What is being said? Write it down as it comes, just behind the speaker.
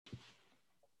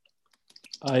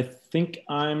I think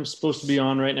I'm supposed to be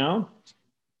on right now.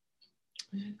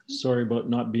 Sorry about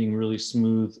not being really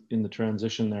smooth in the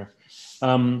transition there.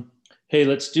 Hey,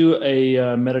 let's do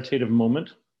a meditative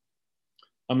moment.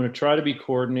 I'm going to try to be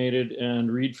coordinated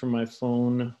and read from my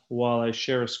phone while I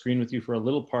share a screen with you for a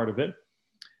little part of it.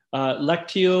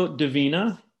 Lectio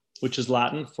Divina, which is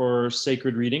Latin for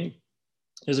sacred reading,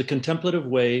 is a contemplative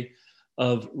way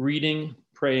of reading,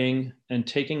 praying, and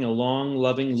taking a long,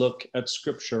 loving look at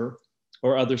scripture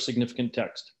or other significant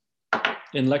text.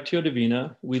 In Lectio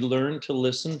Divina, we learn to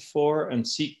listen for and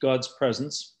seek God's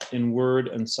presence in word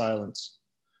and silence.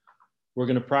 We're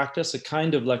going to practice a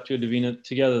kind of Lectio Divina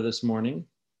together this morning,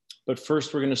 but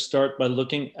first we're going to start by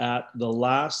looking at the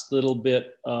last little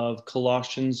bit of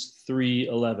Colossians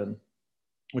 3:11,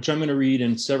 which I'm going to read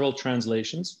in several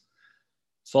translations.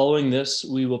 Following this,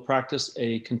 we will practice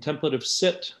a contemplative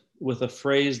sit with a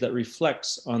phrase that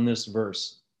reflects on this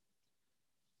verse.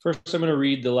 First, I'm going to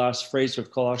read the last phrase of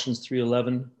Colossians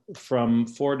 3:11 from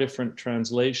 4 different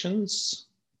translations.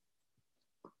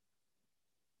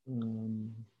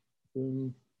 Am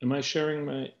I sharing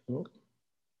my... Oh.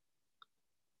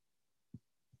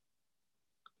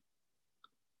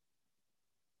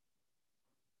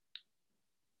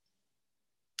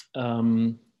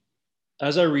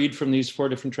 As I read from these 4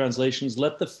 different translations,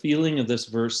 let the feeling of this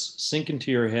verse sink into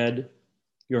your head,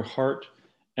 your heart,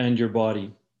 and your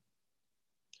body.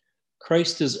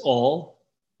 Christ is all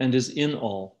and is in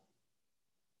all.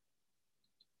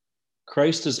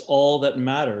 Christ is all that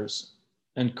matters,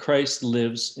 and Christ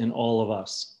lives in all of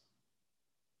us.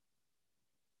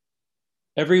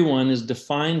 Everyone is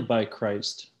defined by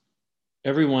Christ.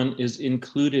 Everyone is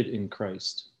included in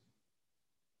Christ.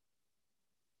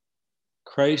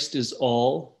 Christ is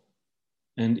all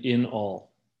and in all.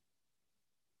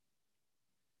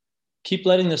 Keep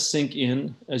letting this sink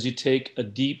in as you take a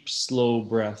deep, slow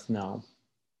breath now.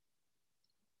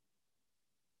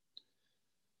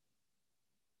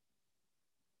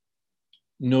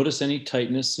 Notice any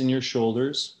tightness in your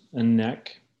shoulders and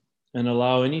neck, and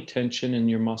allow any tension in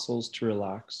your muscles to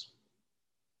relax.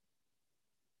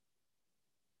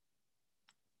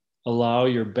 Allow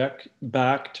your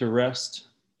back to rest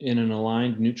in an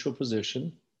aligned neutral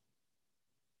position,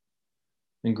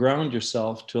 and ground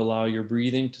yourself to allow your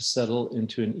breathing to settle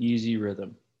into an easy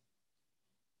rhythm.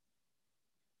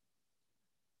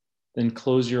 Then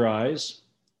close your eyes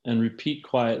and repeat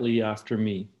quietly after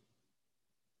me.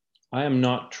 I am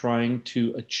not trying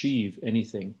to achieve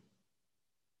anything.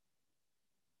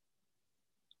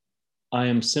 I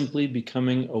am simply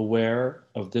becoming aware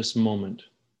of this moment.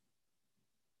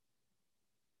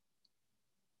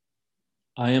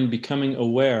 I am becoming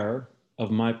aware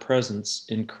of my presence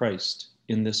in Christ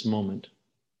in this moment.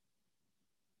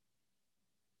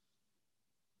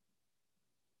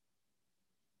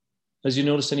 As you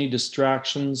notice any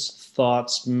distractions,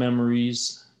 thoughts,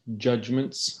 memories,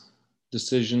 judgments,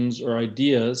 decisions, or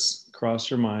ideas cross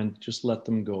your mind, just let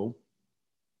them go.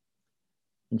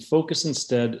 And focus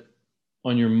instead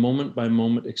on your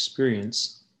moment-by-moment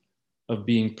experience of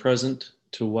being present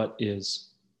to what is.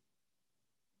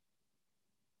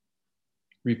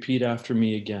 Repeat after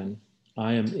me again.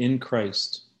 I am in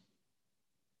Christ.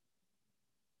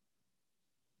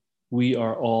 We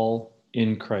are all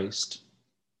in Christ.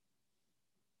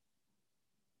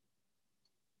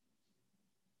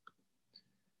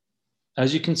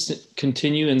 As you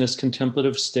continue in this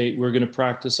contemplative state, we're going to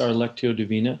practice our Lectio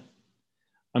Divina.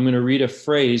 I'm going to read a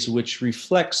phrase which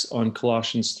reflects on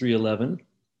Colossians 3:11.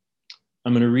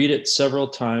 I'm going to read it several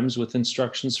times with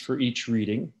instructions for each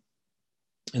reading.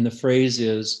 And the phrase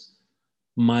is,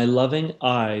 my loving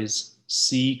eyes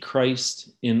see Christ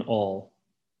in all.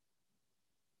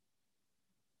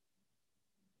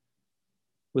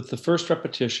 With the first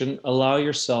repetition, allow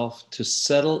yourself to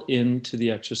settle into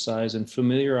the exercise and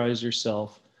familiarize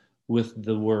yourself with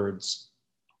the words.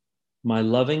 My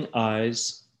loving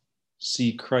eyes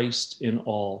see Christ in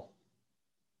all.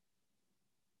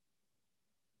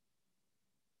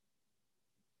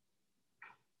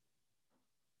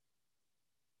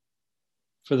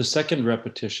 For the second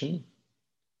repetition,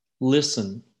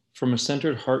 listen from a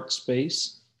centered heart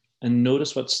space and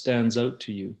notice what stands out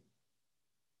to you.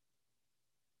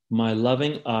 My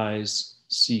loving eyes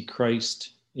see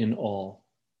Christ in all.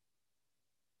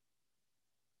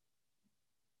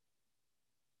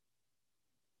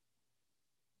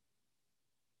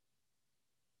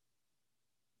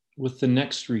 With the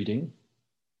next reading,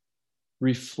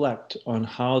 reflect on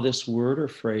how this word or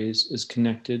phrase is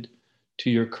connected to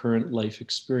your current life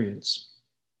experience.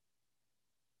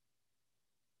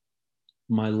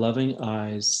 My loving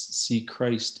eyes see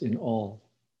Christ in all.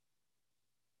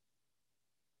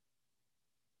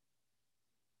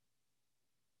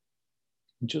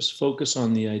 Just focus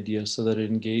on the idea so that it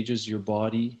engages your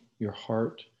body, your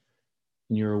heart,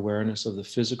 and your awareness of the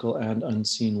physical and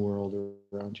unseen world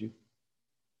around you.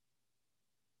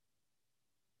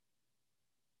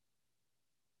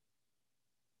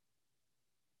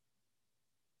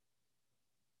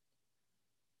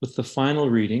 With the final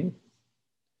reading,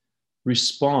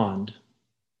 respond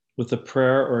with a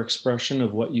prayer or expression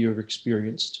of what you have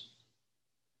experienced.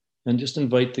 And just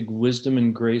invite the wisdom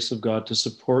and grace of God to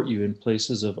support you in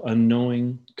places of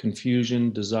unknowing,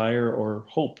 confusion, desire, or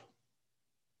hope.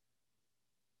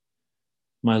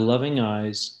 My loving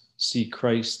eyes see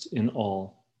Christ in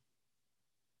all.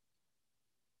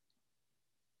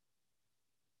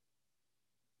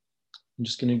 I'm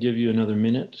just going to give you another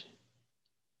minute,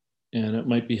 and it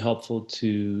might be helpful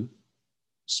to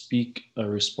speak a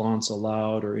response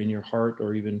aloud or in your heart,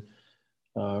 or even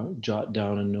jot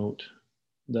down a note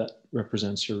that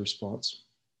represents your response.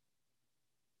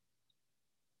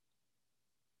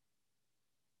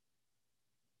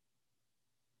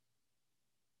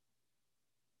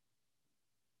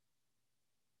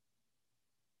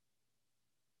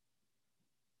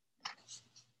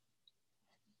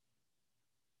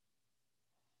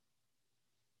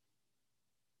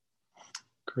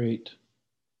 Great.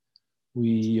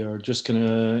 We are just going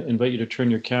to invite you to turn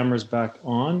your cameras back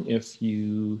on if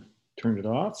you turned it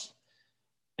off.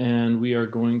 And we are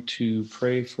going to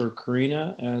pray for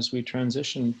Karina as we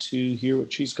transition to hear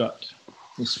what she's got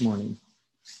this morning.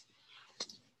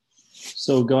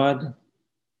 So God,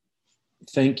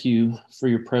 thank you for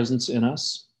your presence in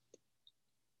us.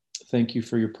 Thank you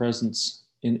for your presence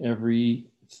in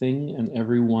everything and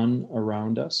everyone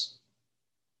around us.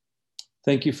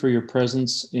 Thank you for your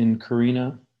presence in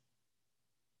Karina.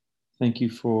 Thank you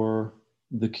for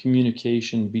the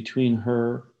communication between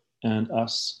her and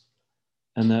us,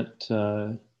 and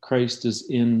that Christ is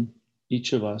in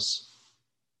each of us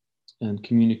and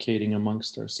communicating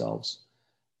amongst ourselves.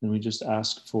 And we just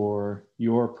ask for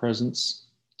your presence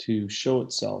to show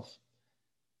itself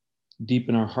deep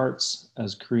in our hearts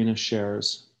as Karina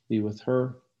shares. Be with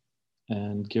her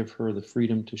and give her the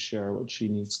freedom to share what she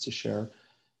needs to share,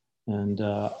 and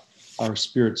our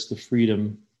spirits the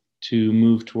freedom to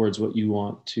move towards what you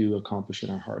want to accomplish in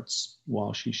our hearts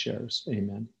while she shares.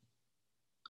 Amen.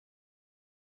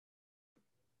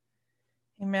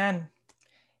 Amen.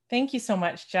 Thank you so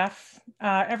much, Jeff.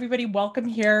 Everybody, welcome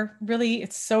here. Really,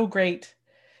 it's so great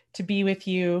to be with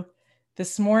you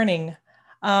this morning.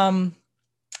 I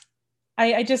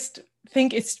just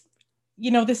think it's,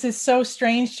 this is so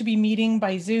strange to be meeting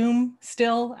by Zoom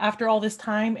still after all this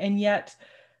time, and yet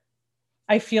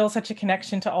I feel such a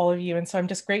connection to all of you. And so I'm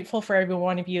just grateful for every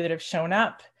one of you that have shown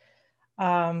up.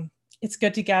 It's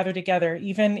good to gather together,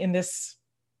 even in this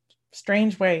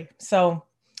strange way. So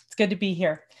it's good to be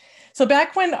here. So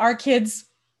back when our kids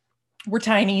were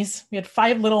tinies, we had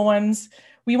 5 little ones,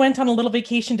 we went on a little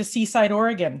vacation to Seaside,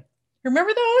 Oregon.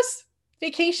 Remember those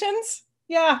vacations?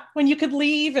 Yeah, when you could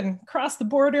leave and cross the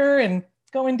border and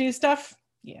go and do stuff.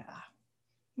 Yeah,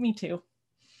 me too.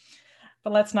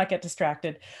 But let's not get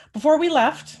distracted. Before we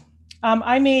left,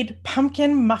 I made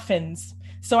pumpkin muffins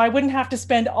so I wouldn't have to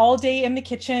spend all day in the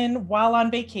kitchen while on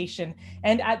vacation.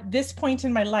 And at this point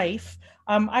in my life,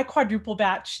 I quadruple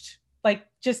batched like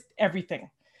just everything.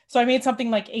 So I made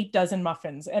something like 8 dozen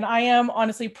muffins. And I am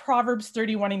honestly Proverbs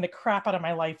 31ing the crap out of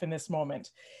my life in this moment.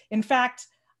 In fact,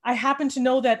 I happen to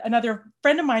know that another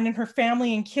friend of mine and her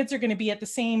family and kids are going to be at the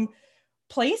same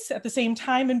place at the same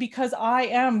time. And because I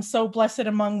am so blessed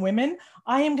among women,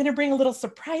 I am going to bring a little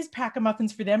surprise pack of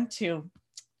muffins for them too.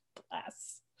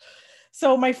 Bless.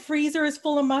 So my freezer is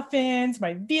full of muffins.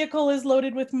 My vehicle is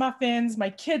loaded with muffins. My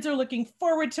kids are looking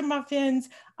forward to muffins.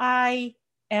 I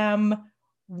am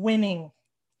winning.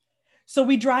 So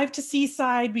we drive to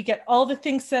Seaside. We get all the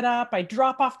things set up. I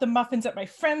drop off the muffins at my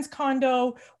friend's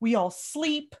condo. We all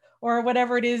sleep, or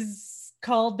whatever it is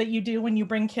called that you do when you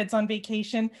bring kids on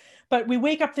vacation. But we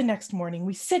wake up the next morning.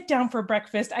 We sit down for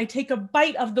breakfast. I take a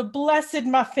bite of the blessed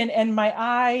muffin and my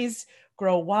eyes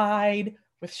grow wide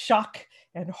with shock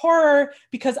and horror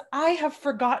because I have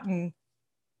forgotten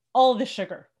all the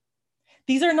sugar.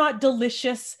 These are not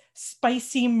delicious,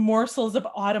 spicy morsels of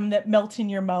autumn that melt in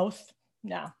your mouth.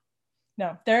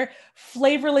 No, they're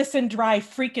flavorless and dry,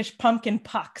 freakish pumpkin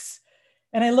pucks.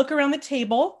 And I look around the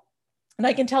table and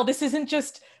I can tell this isn't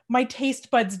just my taste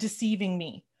buds deceiving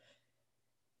me.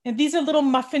 And these are little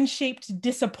muffin-shaped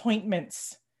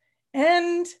disappointments.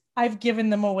 And I've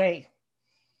given them away.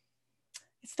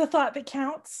 It's the thought that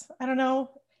counts. I don't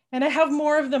know. And I have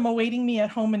more of them awaiting me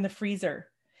at home in the freezer.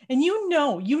 And you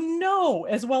know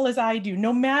as well as I do,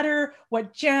 no matter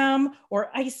what jam or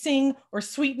icing or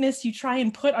sweetness you try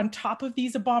and put on top of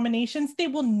these abominations, they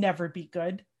will never be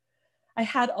good. I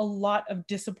had a lot of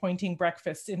disappointing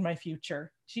breakfasts in my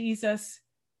future. Jesus,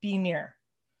 be near.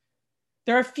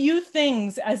 There are few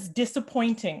things as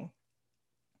disappointing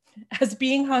as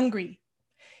being hungry,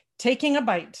 taking a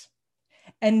bite,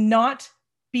 and not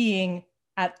being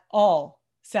at all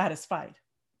satisfied.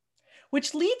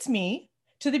 Which leads me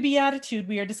to the Beatitude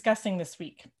we are discussing this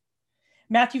week.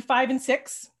 Matthew 5 and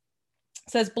 6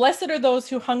 says, "Blessed are those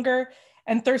who hunger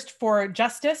and thirst for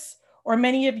justice," or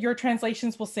many of your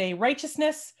translations will say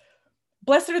righteousness.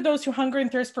 "Blessed are those who hunger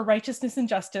and thirst for righteousness and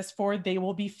justice, for they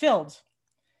will be filled."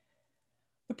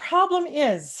 The problem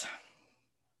is,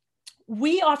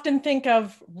 we often think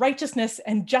of righteousness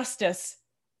and justice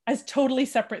as totally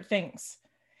separate things.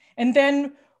 And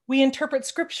then we interpret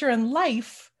scripture and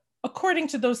life according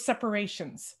to those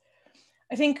separations.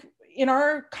 I think in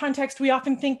our context, we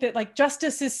often think that like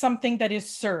justice is something that is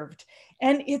served,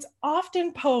 and it's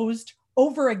often posed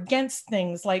over against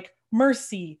things like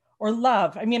mercy or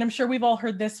love. I mean, I'm sure we've all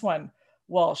heard this one.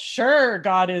 Well, sure,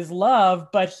 God is love,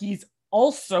 but he's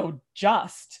also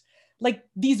just. Like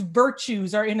these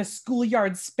virtues are in a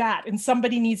schoolyard spat and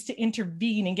somebody needs to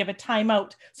intervene and give a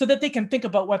timeout so that they can think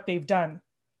about what they've done.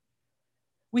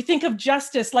 We think of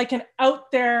justice like an out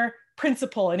there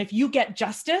principle. And if you get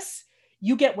justice,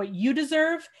 you get what you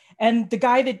deserve. And the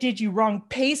guy that did you wrong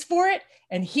pays for it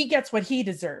and he gets what he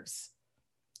deserves.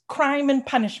 Crime and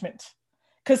punishment,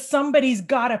 because somebody's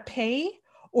got to pay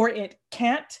or it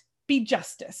can't be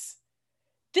justice.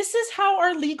 This is how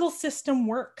our legal system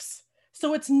works.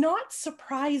 So it's not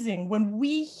surprising when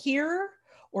we hear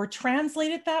or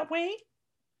translate it that way,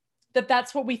 that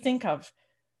that's what we think of,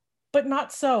 but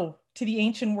not so to the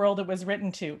ancient world it was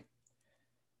written to.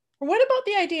 Or what about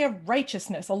the idea of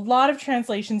righteousness? A lot of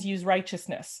translations use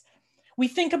righteousness. We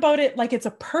think about it like it's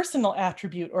a personal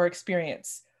attribute or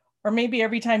experience. Or maybe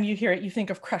every time you hear it, you think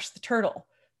of Crush the Turtle.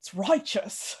 It's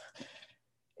righteous.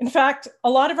 In fact, a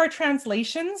lot of our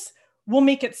translations will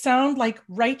make it sound like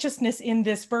righteousness in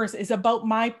this verse is about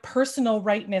my personal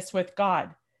rightness with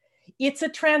God. It's a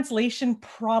translation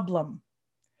problem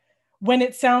when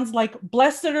it sounds like,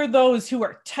 blessed are those who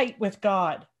are tight with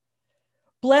God.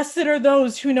 Blessed are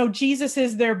those who know Jesus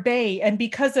is their bae, and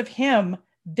because of him,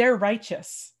 they're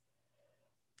righteous.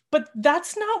 But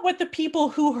that's not what the people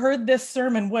who heard this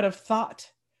sermon would have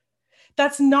thought.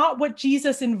 That's not what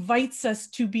Jesus invites us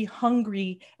to be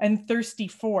hungry and thirsty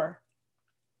for.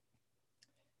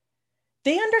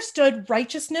 They understood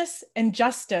righteousness and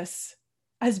justice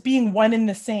as being one and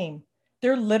the same.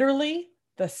 They're literally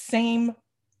the same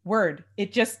word.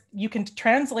 It just, you can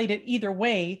translate it either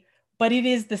way, but it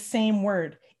is the same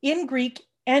word in Greek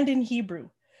and in Hebrew.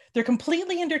 They're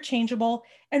completely interchangeable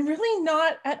and really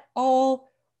not at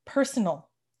all personal.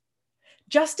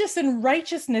 Justice and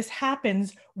righteousness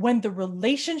happens when the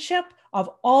relationship of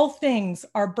all things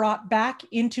are brought back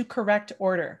into correct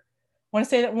order. I want to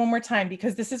say that one more time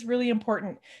because this is really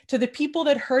important. To the people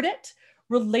that heard it,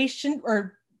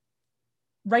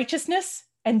 righteousness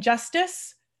and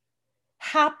justice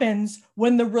happens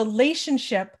when the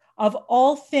relationship of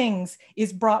all things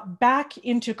is brought back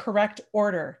into correct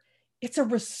order. It's a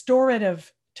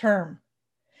restorative term.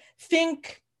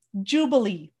 Think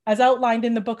Jubilee, as outlined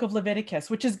in the book of Leviticus,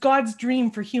 which is God's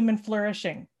dream for human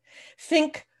flourishing.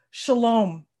 Think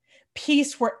Shalom,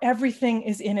 peace where everything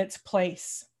is in its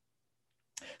place.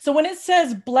 So when it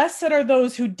says, blessed are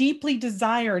those who deeply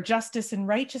desire justice and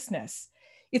righteousness,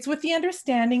 it's with the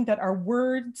understanding that our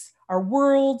words, our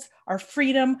worlds, our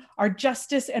freedom, our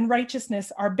justice and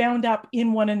righteousness are bound up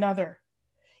in one another.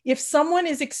 If someone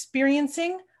is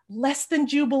experiencing less than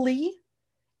Jubilee,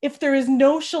 if there is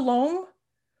no Shalom,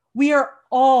 we are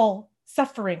all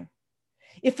suffering.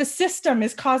 If a system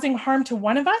is causing harm to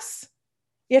one of us,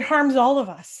 it harms all of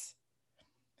us.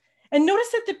 And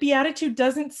notice that the Beatitude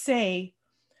doesn't say,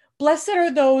 blessed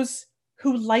are those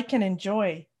who like and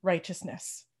enjoy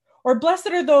righteousness, or blessed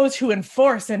are those who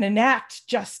enforce and enact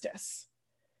justice.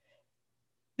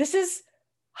 This is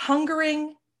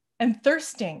hungering and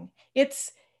thirsting.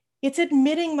 It's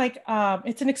admitting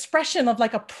it's an expression of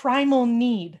like a primal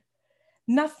need.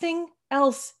 Nothing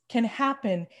else can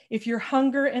happen if your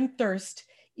hunger and thirst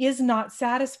is not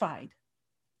satisfied.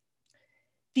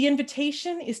 The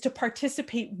invitation is to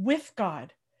participate with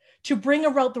God, to bring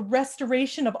about the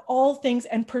restoration of all things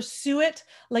and pursue it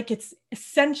like it's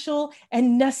essential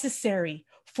and necessary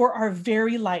for our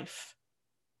very life.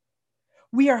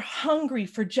 We are hungry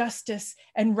for justice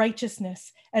and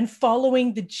righteousness, and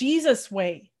following the Jesus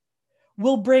way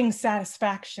will bring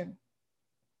satisfaction.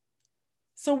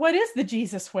 So what is the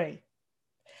Jesus way?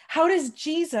 How does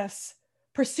Jesus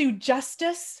pursue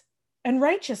justice and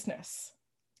righteousness?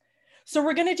 So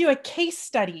we're going to do a case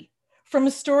study from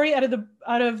a story out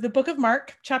of the book of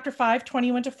Mark, chapter 5,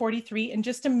 21 to 43. In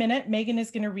just a minute, Megan is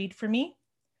going to read for me.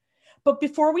 But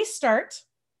before we start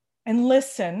and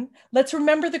listen, let's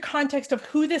remember the context of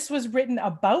who this was written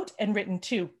about and written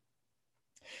to.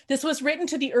 This was written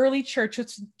to the early church, which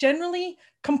was generally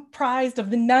comprised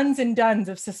of the nuns and duns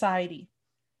of society.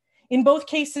 In both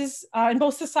cases, in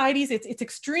both societies, it's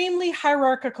extremely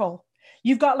hierarchical.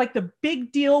 You've got like the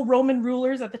big deal Roman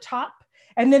rulers at the top,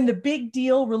 and then the big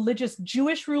deal religious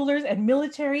Jewish rulers and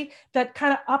military that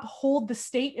kind of uphold the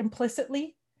state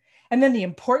implicitly. And then the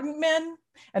important men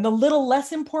and the little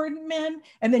less important men.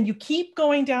 And then you keep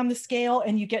going down the scale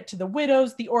and you get to the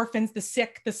widows, the orphans, the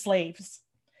sick, the slaves.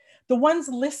 The ones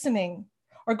listening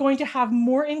are going to have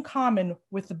more in common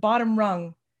with the bottom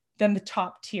rung than the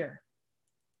top tier.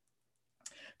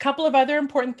 A couple of other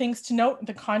important things to note in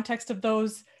the context of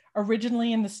those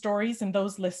originally in the stories and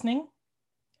those listening.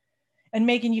 And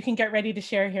Megan, you can get ready to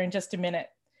share here in just a minute.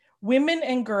 Women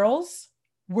and girls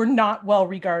were not well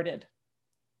regarded.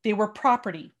 They were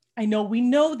property. I know we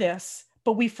know this,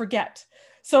 but we forget.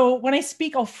 So when I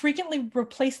speak, I'll frequently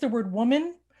replace the word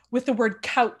woman with the word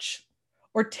couch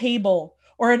or table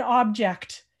or an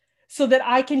object so that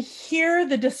I can hear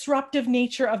the disruptive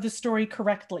nature of the story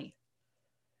correctly.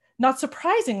 Not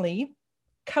surprisingly,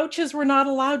 couches were not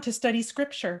allowed to study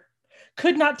scripture,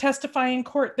 could not testify in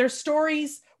court. Their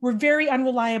stories were very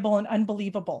unreliable and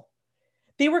unbelievable.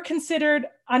 They were considered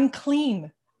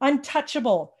unclean,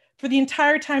 untouchable for the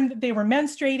entire time that they were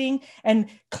menstruating, and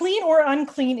clean or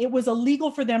unclean, it was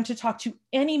illegal for them to talk to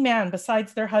any man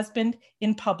besides their husband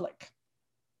in public.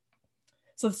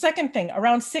 So the second thing,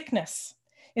 around sickness.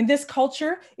 In this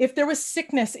culture, if there was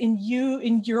sickness in you,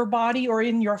 in your body or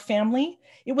in your family,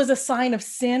 it was a sign of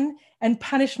sin and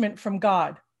punishment from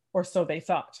God, or so they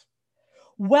thought.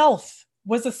 Wealth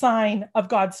was a sign of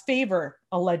God's favor,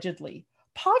 allegedly.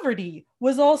 Poverty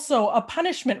was also a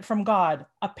punishment from God,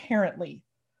 apparently.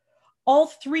 All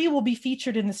three will be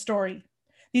featured in the story.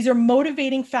 These are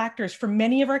motivating factors for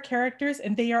many of our characters,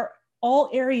 and they are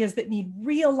all areas that need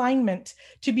realignment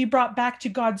to be brought back to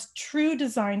God's true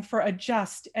design for a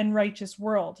just and righteous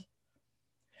world.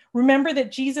 Remember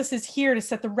that Jesus is here to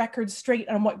set the record straight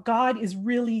on what God is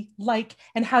really like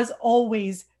and has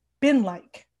always been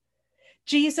like.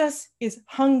 Jesus is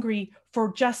hungry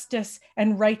for justice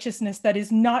and righteousness that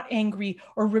is not angry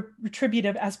or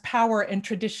retributive as power and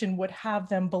tradition would have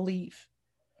them believe.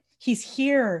 He's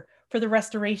here for the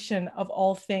restoration of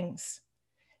all things.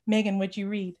 Megan, would you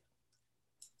read?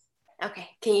 Okay,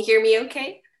 can you hear me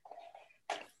okay?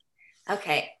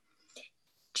 Okay.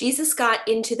 Jesus got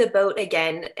into the boat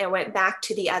again and went back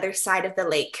to the other side of the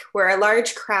lake, where a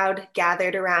large crowd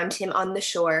gathered around him on the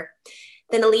shore.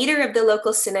 Then a leader of the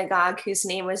local synagogue, whose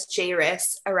name was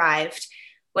Jairus, arrived.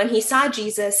 When he saw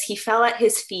Jesus, he fell at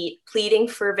his feet, pleading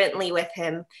fervently with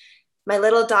him. "My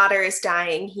little daughter is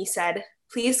dying," he said.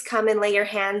 "Please come and lay your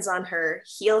hands on her,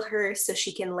 heal her so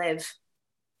she can live."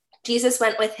 Jesus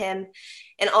went with him,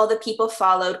 and all the people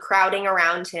followed, crowding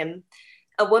around him.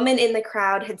 A woman in the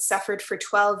crowd had suffered for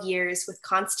 12 years with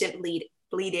constant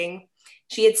bleeding.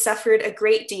 She had suffered a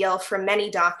great deal from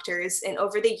many doctors, and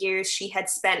over the years she had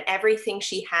spent everything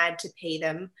she had to pay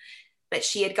them, but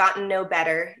she had gotten no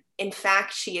better. In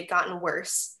fact, she had gotten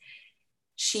worse.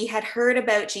 She had heard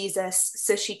about Jesus,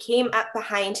 so she came up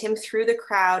behind him through the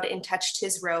crowd and touched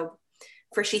his robe.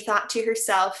 For she thought to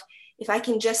herself, "If I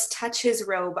can just touch his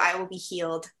robe, I will be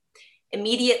healed."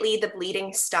 Immediately the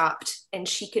bleeding stopped, and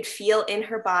she could feel in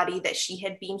her body that she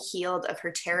had been healed of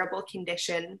her terrible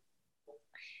condition.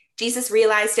 Jesus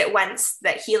realized at once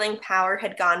that healing power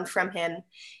had gone from him,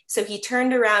 so he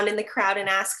turned around in the crowd and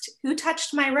asked, "Who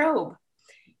touched my robe?"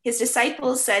 His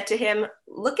disciples said to him,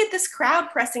 "Look at this crowd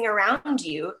pressing around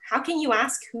you. How can you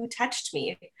ask who touched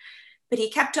me?" But he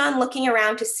kept on looking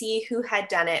around to see who had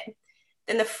done it.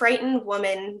 Then the frightened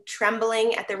woman,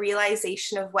 trembling at the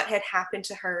realization of what had happened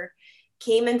to her,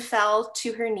 came and fell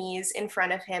to her knees in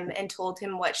front of him and told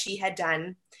him what she had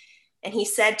done. And he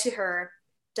said to her,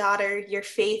 "Daughter, your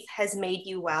faith has made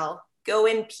you well. Go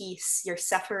in peace, your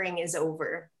suffering is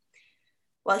over."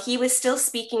 While he was still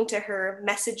speaking to her,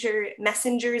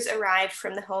 messengers arrived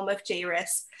from the home of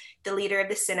Jairus, the leader of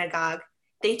the synagogue.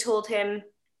 They told him,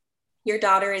 "Your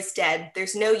daughter is dead.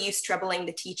 There's no use troubling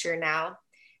the teacher now."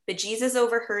 But Jesus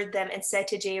overheard them and said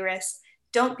to Jairus,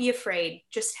 "Don't be afraid,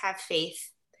 just have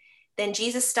faith." Then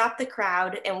Jesus stopped the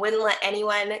crowd and wouldn't let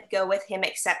anyone go with him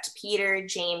except Peter,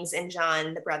 James, and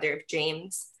John, the brother of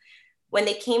James. When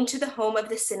they came to the home of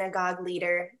the synagogue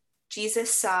leader,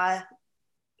 Jesus saw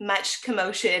much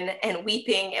commotion and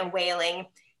weeping and wailing.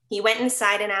 He went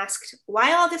inside and asked,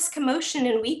 "Why all this commotion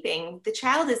and weeping? The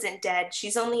child isn't dead.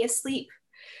 She's only asleep."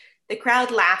 The crowd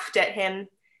laughed at him,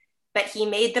 but he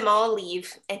made them all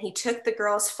leave, and he took the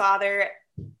girl's father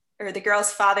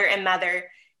and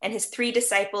mother and his 3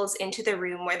 disciples into the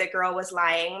room where the girl was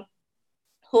lying.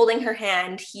 Holding her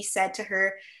hand, he said to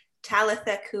her,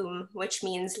 "Talitha cum," which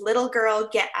means, "Little girl,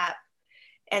 get up."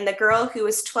 And the girl, who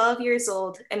was 12 years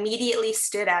old, immediately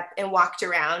stood up and walked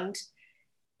around.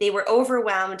 They were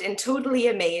overwhelmed and totally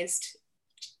amazed.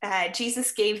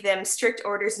 Jesus gave them strict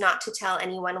orders not to tell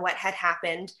anyone what had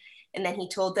happened, and then he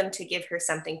told them to give her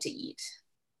something to eat.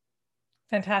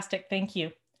 Fantastic, thank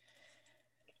you.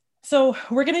 So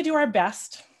we're going to do our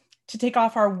best to take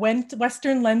off our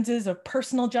Western lenses of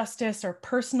personal justice or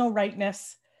personal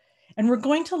rightness, and we're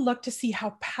going to look to see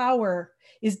how power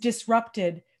is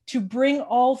disrupted to bring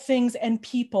all things and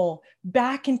people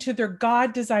back into their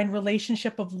God-designed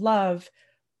relationship of love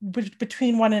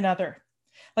between one another.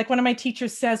 Like one of my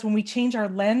teachers says, when we change our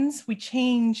lens, we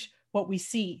change what we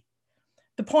see.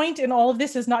 The point in all of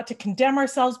this is not to condemn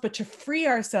ourselves, but to free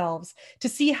ourselves, to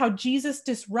see how Jesus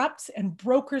disrupts and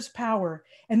brokers power,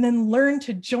 and then learn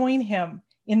to join him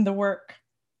in the work.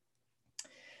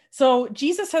 So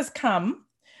Jesus has come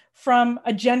from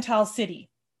a Gentile city.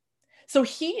 So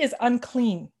he is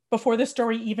unclean before the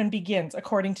story even begins,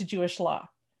 according to Jewish law.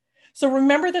 So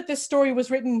remember that this story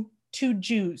was written to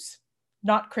Jews,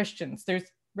 not Christians. There's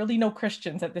really no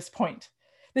Christians at this point.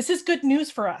 This is good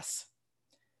news for us.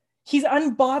 He's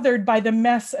unbothered by the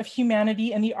mess of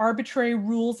humanity and the arbitrary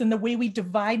rules and the way we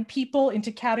divide people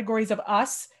into categories of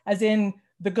us, as in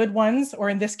the good ones, or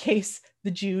in this case,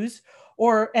 the Jews,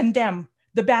 and them,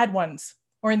 the bad ones,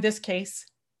 or in this case,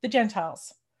 the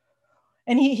Gentiles.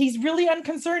 And he's really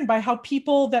unconcerned by how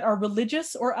people that are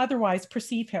religious or otherwise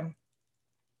perceive him.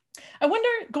 I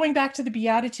wonder, going back to the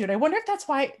Beatitude, I wonder if that's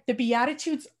why the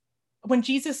Beatitudes, when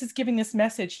Jesus is giving this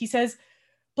message, he says,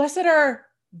 "Blessed are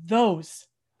those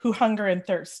who hunger and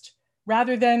thirst,"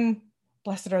 rather than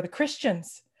 "Blessed are the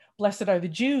Christians, blessed are the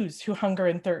Jews who hunger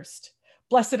and thirst,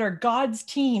 blessed are God's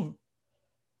team."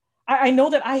 I know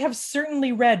that I have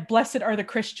certainly read "Blessed are the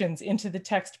Christians" into the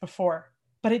text before,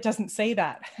 but it doesn't say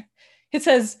that. It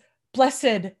says,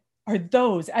 "Blessed are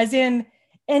those," as in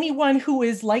anyone who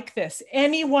is like this,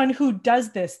 anyone who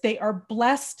does this, they are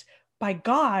blessed by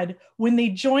God when they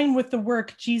join with the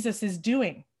work Jesus is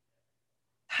doing.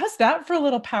 How's that for a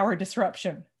little power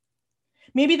disruption?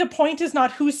 Maybe the point is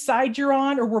not whose side you're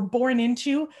on or were born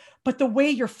into, but the way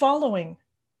you're following.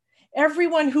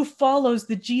 Everyone who follows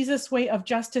the Jesus way of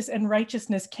justice and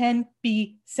righteousness can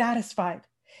be satisfied.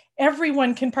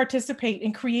 Everyone can participate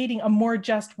in creating a more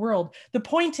just world. The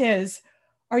point is,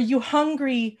 are you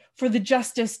hungry for the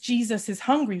justice Jesus is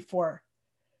hungry for?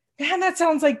 Man, that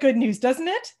sounds like good news, doesn't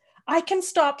it? I can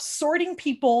stop sorting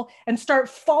people and start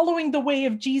following the way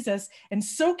of Jesus, and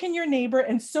so can your neighbor,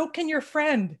 and so can your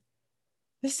friend.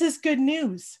 This is good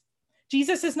news.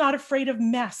 Jesus is not afraid of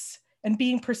mess and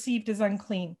being perceived as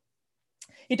unclean.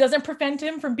 It doesn't prevent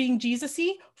him from being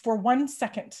Jesus-y for 1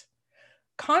 second.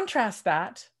 Contrast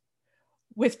that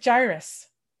with Jairus,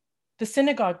 the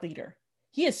synagogue leader.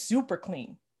 He is super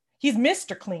clean. He's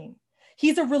Mr. Clean.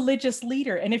 He's a religious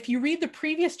leader. And if you read the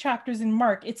previous chapters in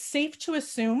Mark, it's safe to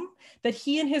assume that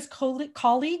he and his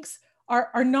colleagues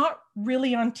are not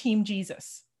really on Team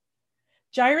Jesus.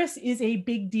 Jairus is a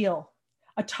big deal,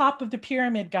 a top of the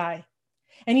pyramid guy.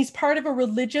 And he's part of a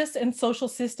religious and social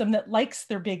system that likes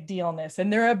their big dealness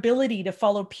and their ability to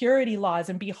follow purity laws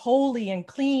and be holy and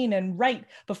clean and right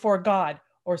before God,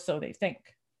 or so they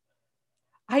think.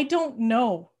 I don't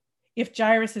know if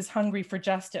Jairus is hungry for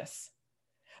justice,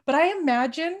 but I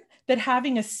imagine that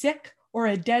having a sick or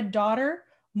a dead daughter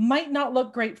might not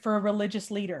look great for a religious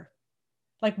leader.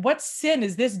 Like, what sin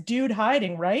is this dude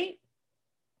hiding, right?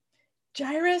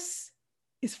 Jairus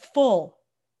is full,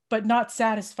 but not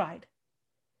satisfied.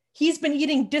 He's been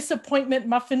eating disappointment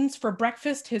muffins for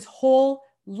breakfast his whole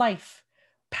life.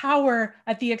 Power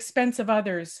at the expense of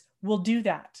others will do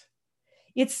that.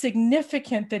 It's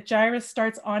significant that Jairus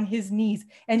starts on his knees,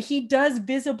 and he does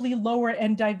visibly lower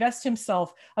and divest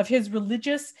himself of his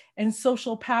religious and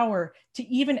social power to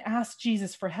even ask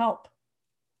Jesus for help.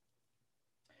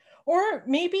 Or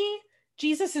maybe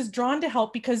Jesus is drawn to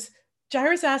help because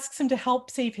Jairus asks him to help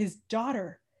save his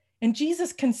daughter. And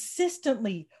Jesus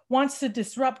consistently wants to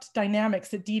disrupt dynamics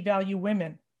that devalue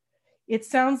women. It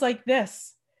sounds like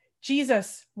this: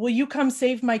 "Jesus, will you come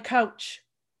save my couch?"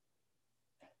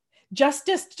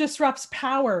 Justice disrupts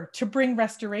power to bring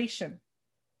restoration.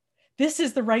 This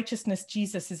is the righteousness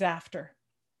Jesus is after.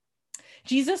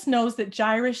 Jesus knows that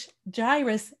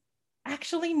Jairus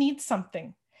actually needs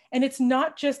something. And it's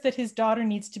not just that his daughter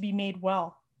needs to be made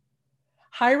well.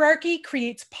 Hierarchy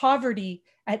creates poverty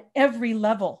at every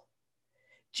level.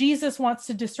 Jesus wants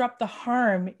to disrupt the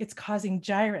harm it's causing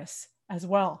Jairus as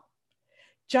well.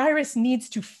 Jairus needs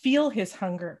to feel his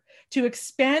hunger, to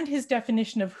expand his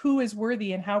definition of who is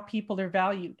worthy and how people are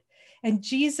valued. And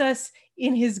Jesus,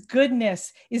 in his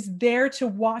goodness, is there to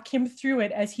walk him through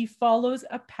it as he follows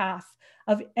a path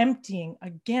of emptying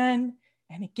again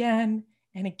and again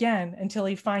and again until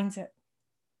he finds it.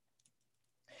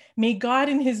 May God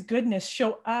in his goodness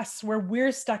show us where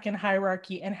we're stuck in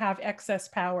hierarchy and have excess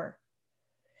power.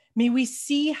 May we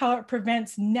see how it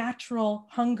prevents natural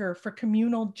hunger for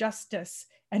communal justice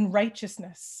and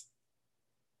righteousness.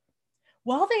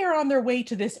 While they are on their way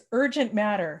to this urgent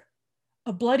matter,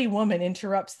 a bloody woman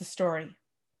interrupts the story.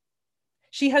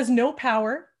 She has no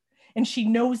power and she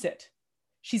knows it.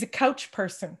 She's a couch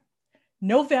person,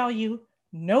 no value,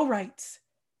 no rights,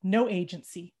 no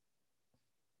agency.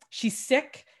 She's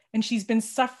sick and she's been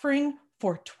suffering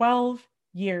for 12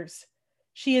 years.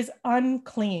 She is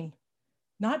unclean,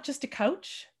 not just a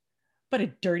couch, but a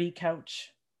dirty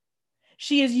couch.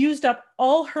 She has used up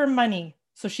all her money,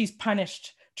 so she's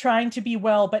punished, trying to be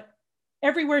well, but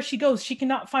everywhere she goes, she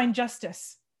cannot find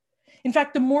justice. In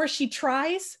fact, the more she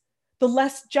tries, the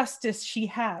less justice she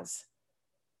has.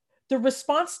 The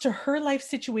response to her life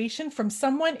situation from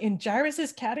someone in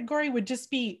Jairus's category would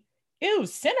just be, ew,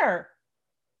 sinner.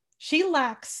 She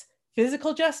lacks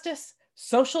physical justice,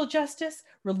 social justice,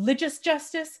 religious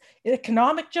justice,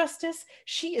 economic justice.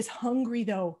 She is hungry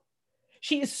though.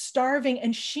 She is starving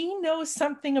and she knows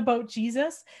something about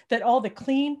Jesus that all the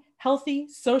clean, healthy,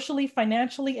 socially,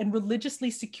 financially, and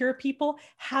religiously secure people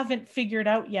haven't figured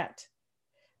out yet.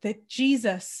 That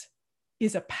Jesus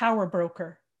is a power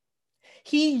broker.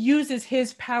 He uses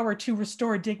his power to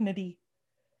restore dignity,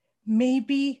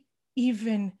 maybe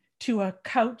even to a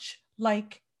couch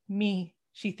like me,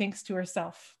 she thinks to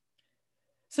herself.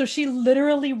 So she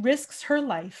literally risks her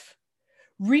life,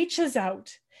 reaches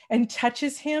out and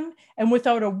touches him, and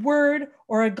without a word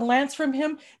or a glance from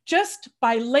him, just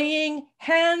by laying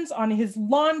hands on his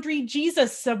laundry,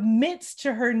 Jesus submits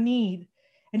to her need,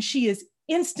 and she is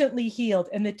instantly healed.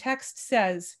 And the text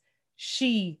says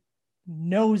she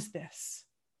knows this.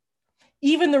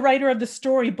 Even the writer of the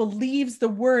story believes the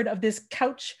word of this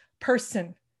couch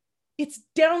person. It's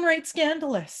downright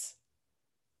scandalous.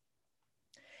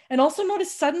 And also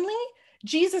notice suddenly,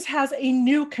 Jesus has a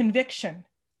new conviction.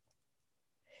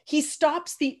 He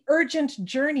stops the urgent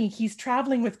journey he's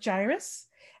traveling with Jairus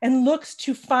and looks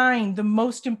to find the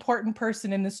most important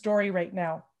person in the story right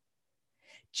now.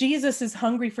 Jesus is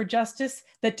hungry for justice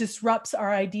that disrupts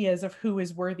our ideas of who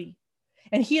is worthy.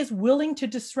 And he is willing to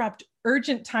disrupt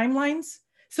urgent timelines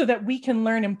so that we can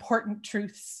learn important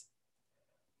truths.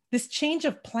 This change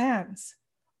of plans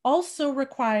also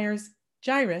requires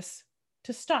Jairus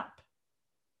to stop.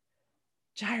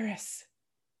 Jairus,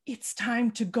 it's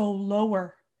time to go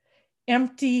lower.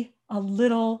 Empty a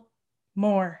little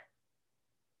more.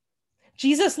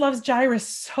 Jesus loves Jairus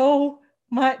so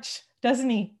much, doesn't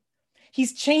he?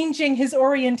 He's changing his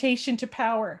orientation to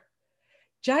power.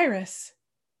 Jairus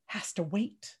has to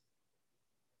wait.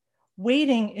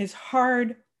 Waiting is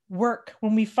hard work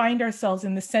when we find ourselves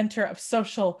in the center of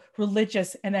social,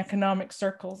 religious, and economic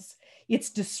circles. It's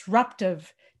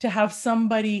disruptive to have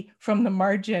somebody from the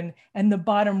margin and the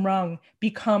bottom rung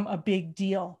become a big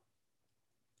deal.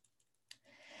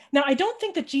 Now, I don't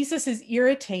think that Jesus is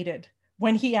irritated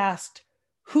when he asked,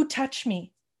 "Who touched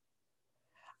me?"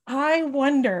 I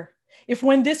wonder if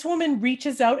when this woman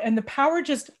reaches out and the power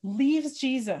just leaves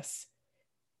Jesus,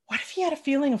 what if he had a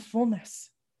feeling of fullness?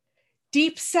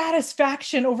 Deep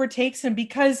satisfaction overtakes him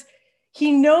because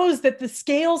he knows that the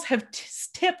scales have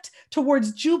tipped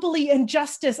towards jubilee and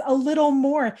justice a little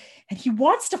more, and he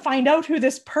wants to find out who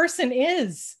this person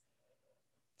is.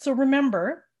 So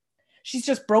remember, she's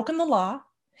just broken the law,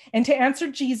 and to answer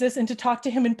Jesus and to talk to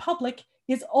him in public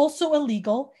is also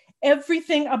illegal.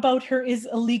 Everything about her is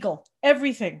illegal,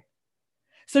 everything.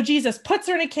 So Jesus puts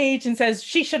her in a cage and says,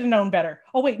 she should have known better.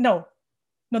 Oh, wait, no,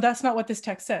 that's not what this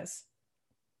text says.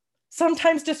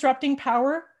 Sometimes disrupting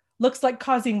power looks like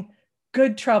causing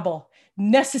good trouble,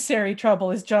 necessary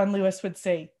trouble, as John Lewis would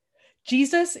say.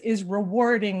 Jesus is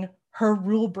rewarding her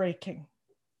rule breaking.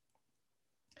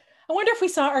 I wonder if we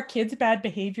saw our kids' bad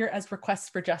behavior as requests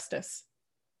for justice.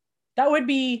 That would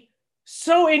be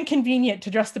so inconvenient to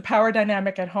address the power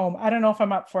dynamic at home. I don't know if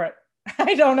I'm up for it.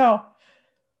 I don't know.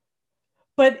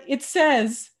 But it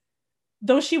says,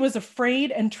 though she was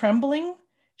afraid and trembling,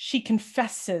 she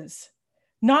confesses.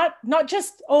 Not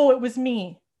just, oh, it was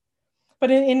me.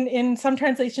 But in some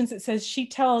translations, it says she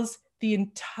tells the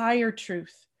entire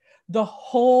truth, the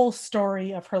whole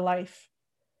story of her life.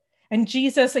 And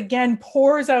Jesus again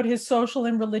pours out his social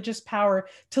and religious power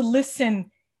to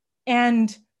listen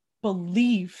and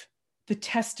believe the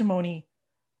testimony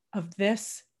of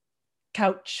this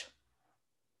couch,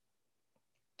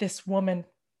 this woman.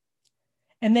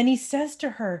 And then he says to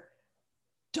her,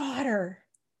 daughter.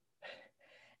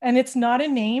 And it's not a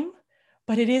name,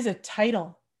 but it is a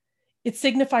title. It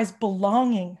signifies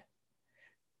belonging.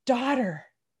 Daughter,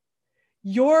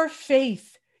 your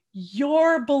faith,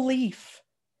 your belief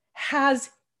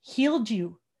has healed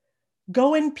you.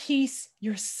 Go in peace.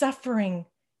 Your suffering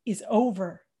is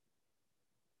over.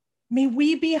 May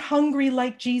we be hungry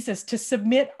like Jesus to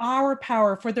submit our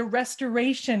power for the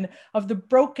restoration of the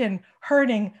broken,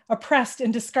 hurting, oppressed,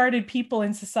 and discarded people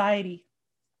in society.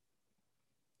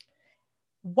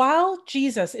 While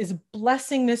Jesus is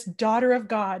blessing this daughter of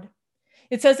God,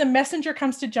 it says a messenger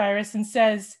comes to Jairus and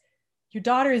says, your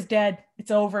daughter is dead.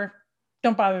 It's over.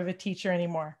 Don't bother the teacher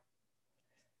anymore.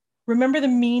 Remember the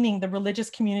meaning the religious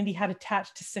community had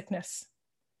attached to sickness.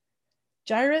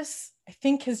 Jairus, I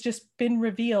think, has just been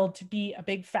revealed to be a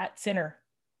big fat sinner.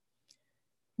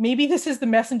 Maybe this is the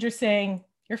messenger saying,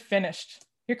 you're finished.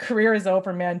 Your career is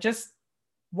over, man. Just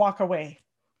walk away.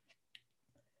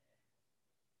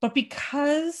 But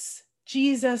because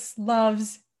Jesus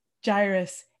loves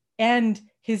Jairus and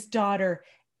his daughter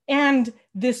and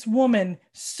this woman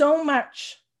so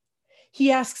much,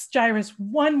 he asks Jairus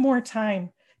one more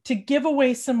time to give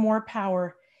away some more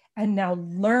power and now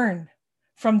learn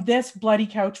from this bloody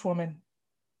couch woman.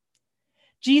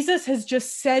 Jesus has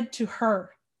just said to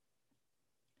her,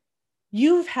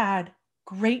 you've had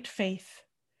great faith.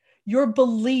 Your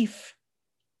belief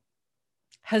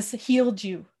has healed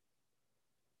you.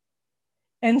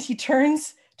 And he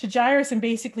turns to Jairus and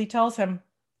basically tells him,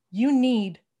 you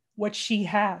need what she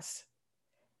has.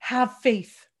 Have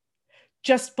faith.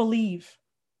 Just believe.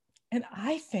 And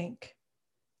I think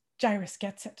Jairus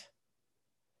gets it.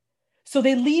 So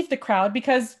they leave the crowd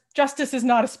because justice is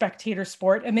not a spectator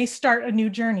sport, and they start a new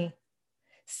journey.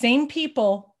 Same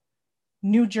people,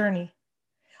 new journey.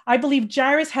 I believe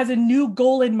Jairus has a new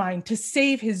goal in mind, to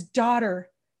save his daughter,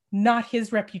 not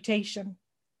his reputation.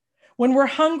 When we're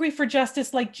hungry for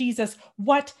justice like Jesus,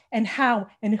 what and how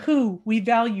and who we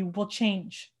value will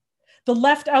change. The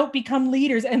left out become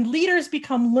leaders, and leaders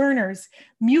become learners.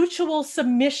 Mutual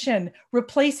submission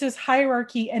replaces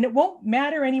hierarchy, and it won't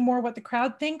matter anymore what the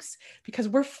crowd thinks because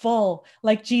we're full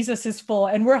like Jesus is full,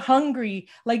 and we're hungry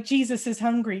like Jesus is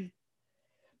hungry.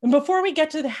 And before we get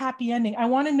to the happy ending, I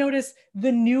want to notice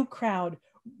the new crowd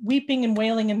weeping and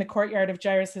wailing in the courtyard of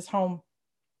Jairus' home.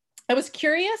 I was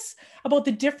curious about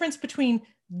the difference between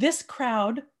this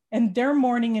crowd and their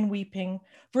mourning and weeping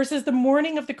versus the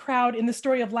mourning of the crowd in the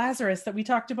story of Lazarus that we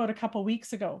talked about a couple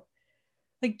weeks ago.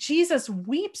 Like, Jesus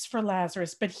weeps for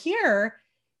Lazarus, but here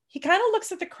he kind of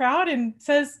looks at the crowd and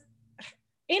says,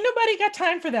 ain't nobody got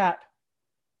time for that.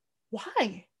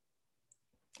 Why?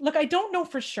 Look, I don't know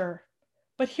for sure,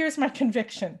 but here's my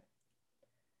conviction.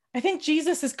 I think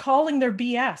Jesus is calling their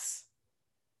BS.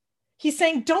 He's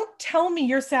saying, don't tell me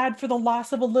you're sad for the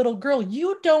loss of a little girl.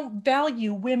 You don't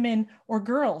value women or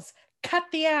girls. Cut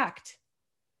the act.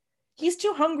 He's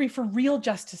too hungry for real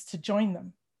justice to join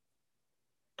them.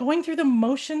 Going through the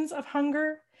motions of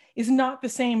hunger is not the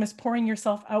same as pouring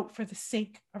yourself out for the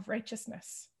sake of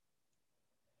righteousness.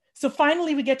 So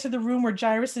finally, we get to the room where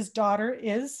Jairus' daughter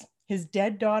is, his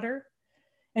dead daughter,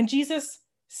 and Jesus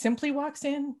simply walks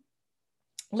in,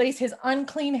 lays his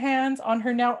unclean hands on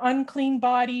her now unclean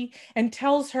body, and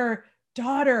tells her,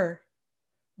 daughter,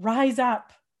 rise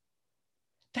up.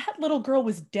 That little girl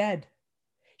was dead.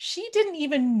 She didn't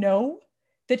even know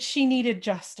that she needed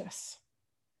justice.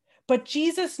 But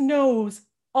Jesus knows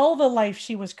all the life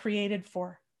she was created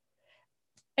for.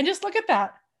 And just look at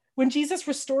that. When Jesus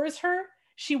restores her,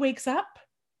 she wakes up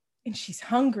and she's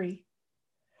hungry.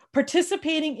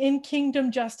 Participating in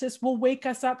kingdom justice will wake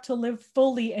us up to live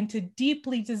fully and to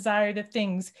deeply desire the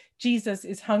things Jesus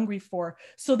is hungry for,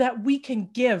 so that we can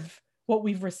give what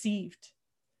we've received.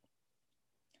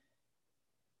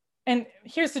 And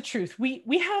here's the truth.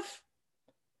 We have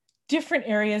different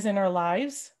areas in our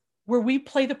lives where we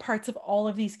play the parts of all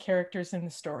of these characters in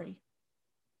the story.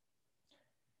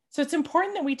 So it's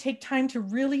important that we take time to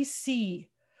really see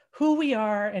who we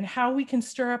are and how we can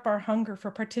stir up our hunger for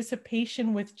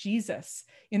participation with Jesus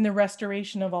in the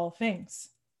restoration of all things.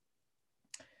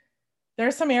 There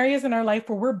are some areas in our life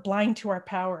where we're blind to our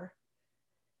power.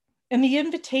 And the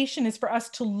invitation is for us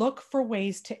to look for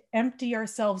ways to empty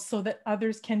ourselves so that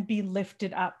others can be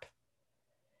lifted up.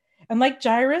 And like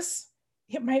Jairus,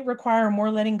 It might require more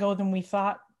letting go than we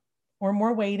thought, or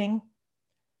more waiting.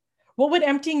 What would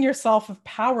emptying yourself of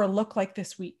power look like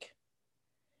this week?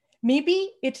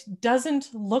 Maybe it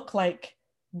doesn't look like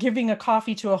giving a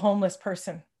coffee to a homeless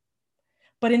person,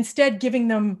 but instead giving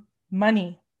them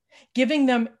money, giving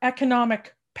them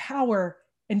economic power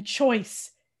and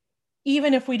choice,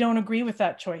 even if we don't agree with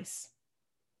that choice.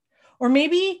 Or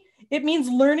maybe it means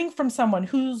learning from someone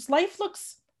whose life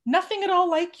looks nothing at all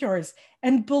like yours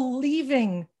and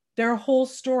believing their whole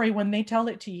story when they tell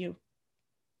it to you.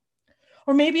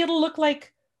 Or maybe it'll look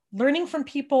like learning from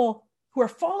people who are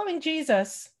following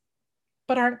Jesus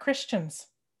but aren't Christians.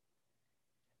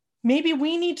 Maybe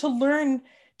we need to learn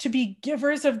to be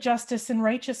givers of justice and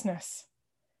righteousness.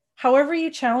 However you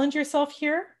challenge yourself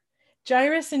here,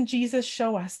 Jairus and Jesus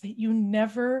show us that you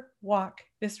never walk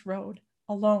this road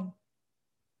alone.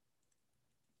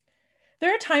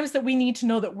 There are times that we need to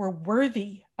know that we're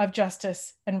worthy of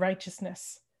justice and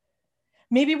righteousness.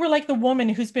 Maybe we're like the woman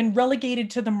who's been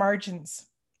relegated to the margins.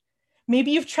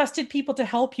 Maybe you've trusted people to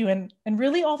help you, and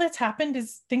really all that's happened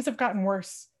is things have gotten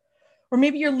worse. Or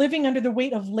maybe you're living under the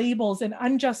weight of labels and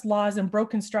unjust laws and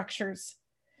broken structures.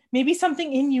 Maybe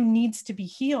something in you needs to be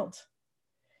healed.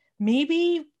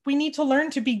 Maybe we need to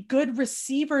learn to be good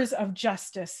receivers of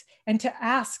justice and to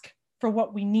ask for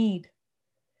what we need.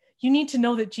 You need to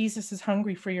know that Jesus is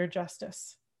hungry for your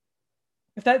justice.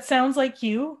 If that sounds like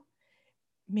you,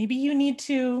 maybe you need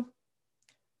to,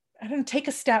 take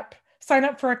a step, sign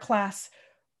up for a class,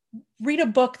 read a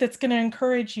book that's going to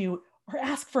encourage you, or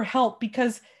ask for help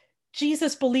because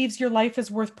Jesus believes your life is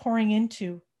worth pouring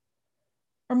into.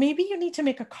 Or maybe you need to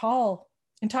make a call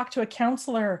and talk to a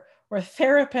counselor or a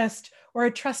therapist or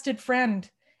a trusted friend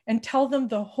and tell them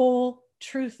the whole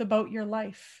truth about your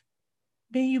life.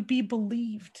 May you be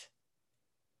believed.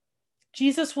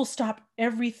 Jesus will stop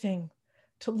everything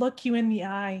to look you in the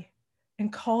eye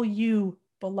and call you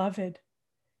beloved.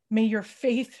 May your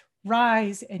faith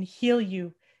rise and heal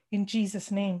you in Jesus'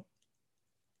 name.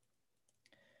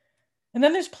 And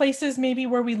then there's places maybe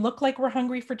where we look like we're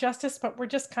hungry for justice, but we're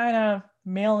just kind of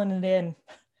mailing it in.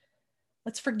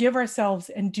 Let's forgive ourselves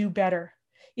and do better.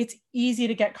 It's easy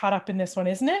to get caught up in this one,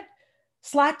 isn't it?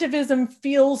 Slacktivism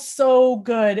feels so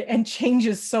good and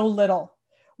changes so little.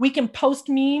 We can post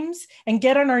memes and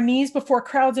get on our knees before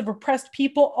crowds of oppressed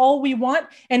people all we want,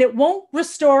 and it won't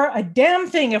restore a damn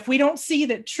thing if we don't see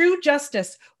that true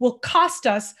justice will cost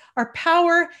us our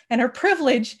power and our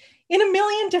privilege in a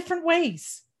million different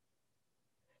ways.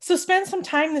 So spend some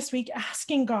time this week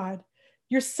asking God,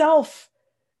 yourself,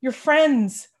 your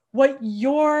friends, what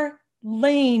your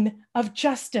lane of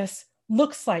justice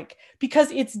looks like,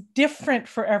 because it's different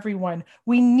for everyone.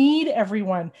 We need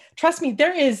everyone. Trust me,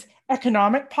 there is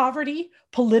economic poverty,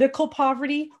 political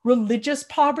poverty, religious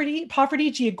poverty,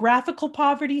 geographical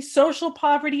poverty, social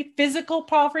poverty, physical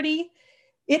poverty.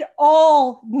 It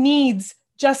all needs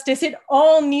justice. It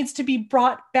all needs to be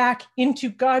brought back into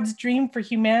God's dream for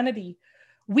humanity.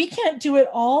 We can't do it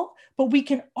all, but we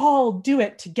can all do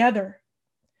it together.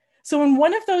 So in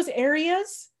one of those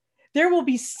areas, there will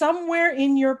be somewhere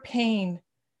in your pain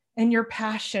and your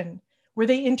passion where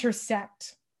they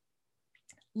intersect.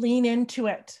 Lean into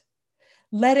it.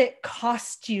 Let it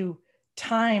cost you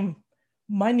time,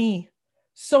 money,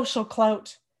 social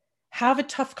clout. Have a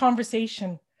tough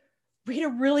conversation. Read a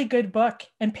really good book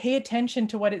and pay attention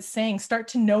to what it's saying. Start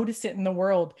to notice it in the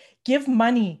world. Give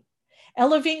money.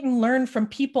 Elevate and learn from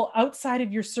people outside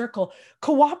of your circle.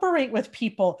 Cooperate with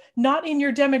people, not in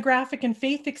your demographic and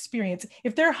faith experience.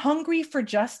 If they're hungry for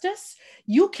justice,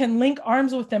 you can link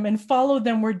arms with them and follow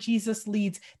them where Jesus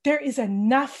leads. There is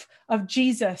enough of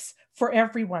Jesus for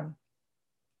everyone.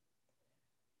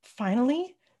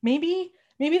 Finally, maybe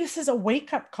this is a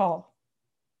wake-up call.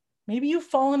 Maybe you've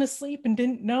fallen asleep and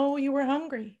didn't know you were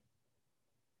hungry.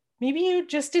 Maybe you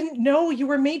just didn't know you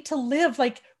were made to live,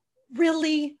 like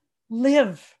really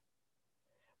live.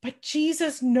 But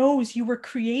Jesus knows you were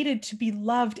created to be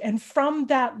loved, and from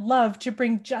that love to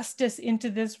bring justice into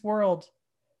this world.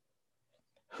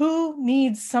 Who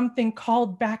needs something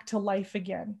called back to life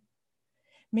again?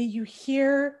 May you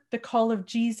hear the call of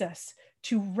Jesus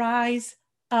to rise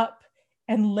up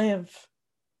and live.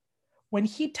 When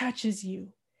he touches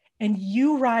you and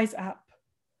you rise up,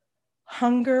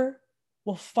 hunger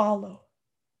will follow.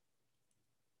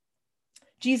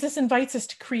 Jesus invites us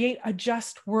to create a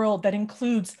just world that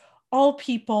includes all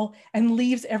people and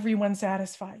leaves everyone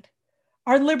satisfied.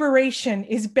 Our liberation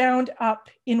is bound up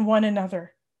in one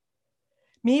another.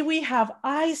 May we have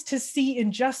eyes to see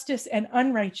injustice and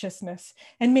unrighteousness,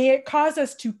 and may it cause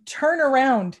us to turn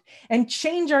around and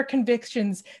change our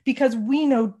convictions, because we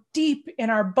know deep in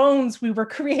our bones we were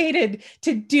created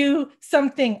to do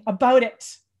something about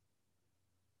it.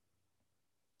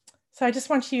 So I just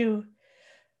want you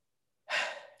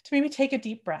to maybe take a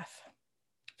deep breath.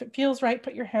 If it feels right,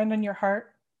 put your hand on your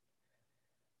heart.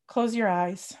 Close your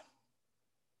eyes.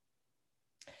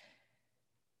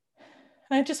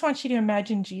 And I just want you to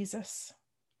imagine Jesus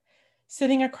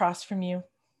sitting across from you.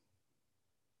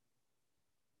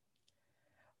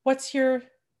 What's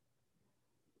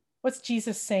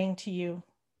Jesus saying to you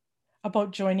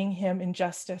about joining him in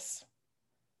justice?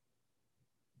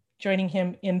 Joining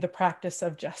him in the practice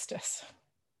of justice?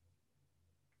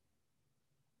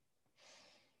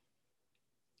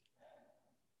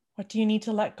 What do you need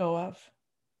to let go of?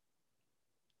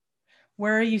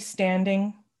 Where are you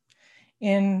standing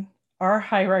in our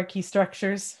hierarchy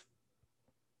structures?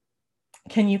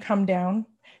 Can you come down?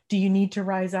 Do you need to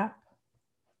rise up?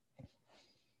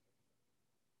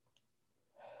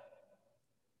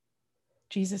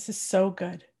 Jesus is so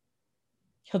good.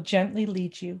 He'll gently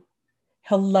lead you.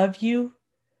 He'll love you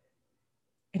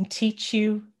and teach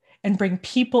you and bring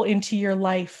people into your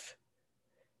life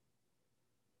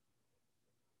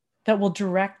that will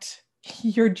direct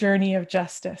your journey of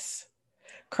justice.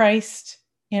 Christ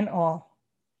in all.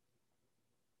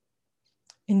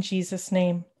 In Jesus'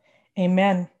 name,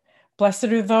 amen. Blessed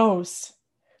are those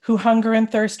who hunger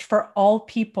and thirst for all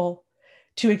people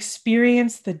to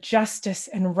experience the justice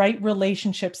and right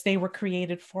relationships they were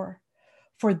created for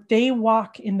they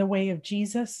walk in the way of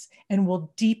Jesus and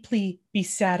will deeply be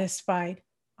satisfied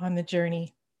on the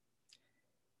journey.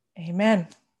 Amen.